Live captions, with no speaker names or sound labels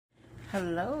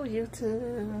Hello,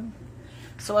 YouTube.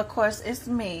 So, of course, it's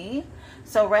me.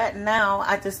 So, right now,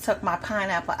 I just took my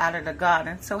pineapple out of the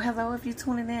garden. So, hello if you're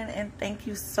tuning in, and thank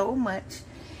you so much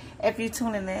if you're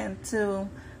tuning in to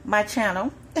my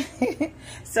channel.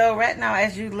 So, right now,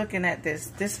 as you're looking at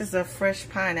this is a fresh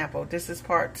pineapple. This is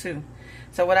part 2.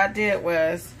 So, what I did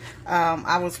was,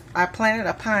 I planted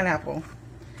a pineapple.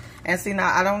 And see,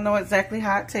 now, I don't know exactly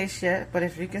how it tastes yet, but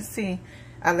if you can see,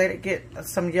 I let it get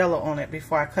some yellow on it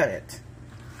before I cut it.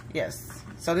 Yes.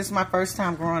 So this is my first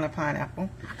time growing a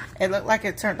pineapple. It looked like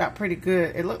it turned out pretty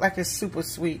good. It looked like it's super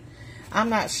sweet.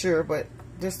 I'm not sure, but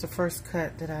this is the first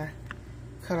cut that I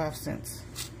cut off since.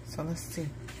 So let's see.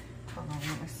 Hold on,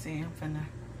 let me see. I'm finna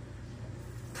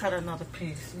cut another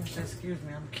piece. Excuse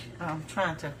me. I'm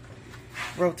trying to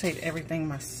rotate everything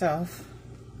myself.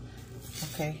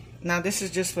 Okay. Now this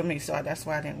is just for me, so that's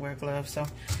why I didn't wear gloves. So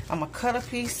I'm gonna cut a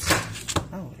piece.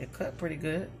 Oh, it cut pretty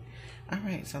good. All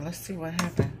right, so let's see what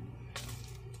happened.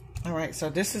 All right, so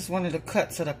this is one of the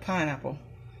cuts of the pineapple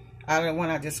out of the one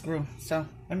I just grew. So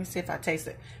let me see if I taste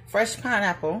it. Fresh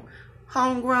pineapple,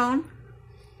 homegrown.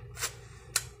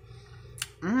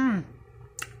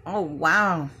 Oh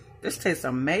wow, this tastes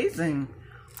amazing.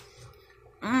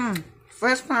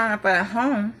 Fresh pineapple at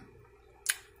home.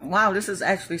 Wow, this is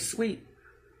actually sweet.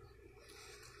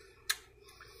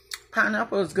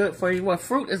 Pineapple is good for you. Well,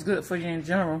 fruit is good for you in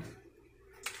general.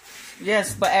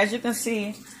 Yes, but as you can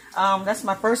see, that's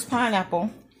my first pineapple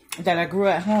that I grew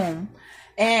at home.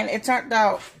 And it turned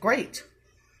out great.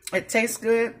 It tastes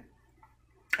good.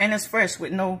 And it's fresh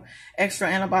with no extra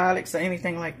antibiotics or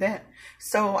anything like that.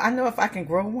 So I know if I can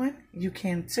grow one, you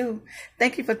can too.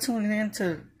 Thank you for tuning in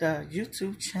to the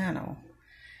YouTube channel.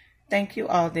 Thank you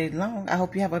all day long. I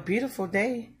hope you have a beautiful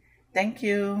day. Thank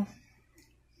you.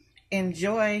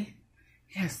 Enjoy.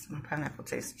 Yes, my pineapple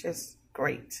tastes just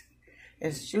great.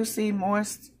 It's juicy,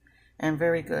 moist, and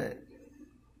very good.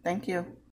 Thank you.